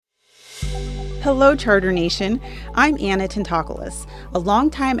Hello, Charter Nation. I'm Anna Tentopoulos, a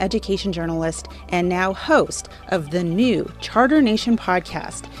longtime education journalist and now host of the new Charter Nation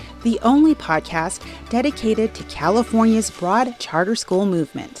podcast, the only podcast dedicated to California's broad charter school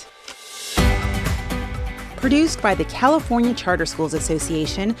movement. Produced by the California Charter Schools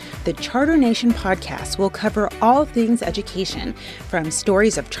Association, the Charter Nation podcast will cover all things education, from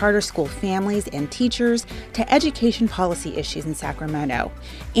stories of charter school families and teachers to education policy issues in Sacramento,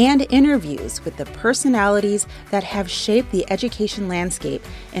 and interviews with the personalities that have shaped the education landscape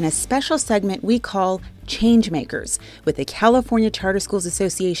in a special segment we call Changemakers, with the California Charter Schools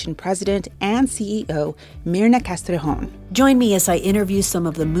Association President and CEO, Mirna Castrejon. Join me as I interview some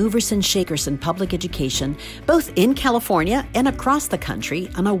of the movers and shakers in public education, both in California and across the country,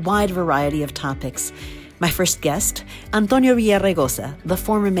 on a wide variety of topics. My first guest, Antonio Villaraigosa, the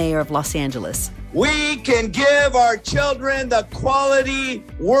former mayor of Los Angeles. We can give our children the quality,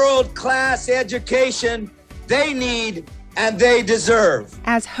 world-class education they need and they deserve.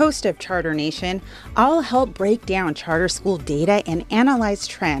 As host of Charter Nation, I'll help break down charter school data and analyze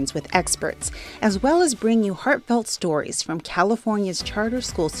trends with experts, as well as bring you heartfelt stories from California's charter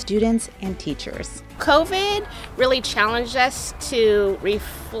school students and teachers. COVID really challenged us to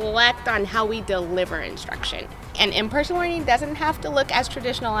reflect on how we deliver instruction. And in-person learning doesn't have to look as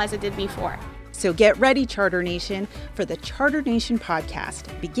traditional as it did before. So get ready, Charter Nation, for the Charter Nation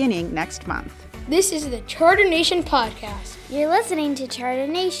podcast beginning next month. This is the Charter Nation podcast. You're listening to Charter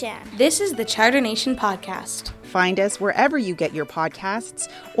Nation. This is the Charter Nation podcast. Find us wherever you get your podcasts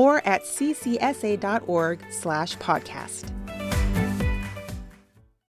or at ccsa.org/podcast.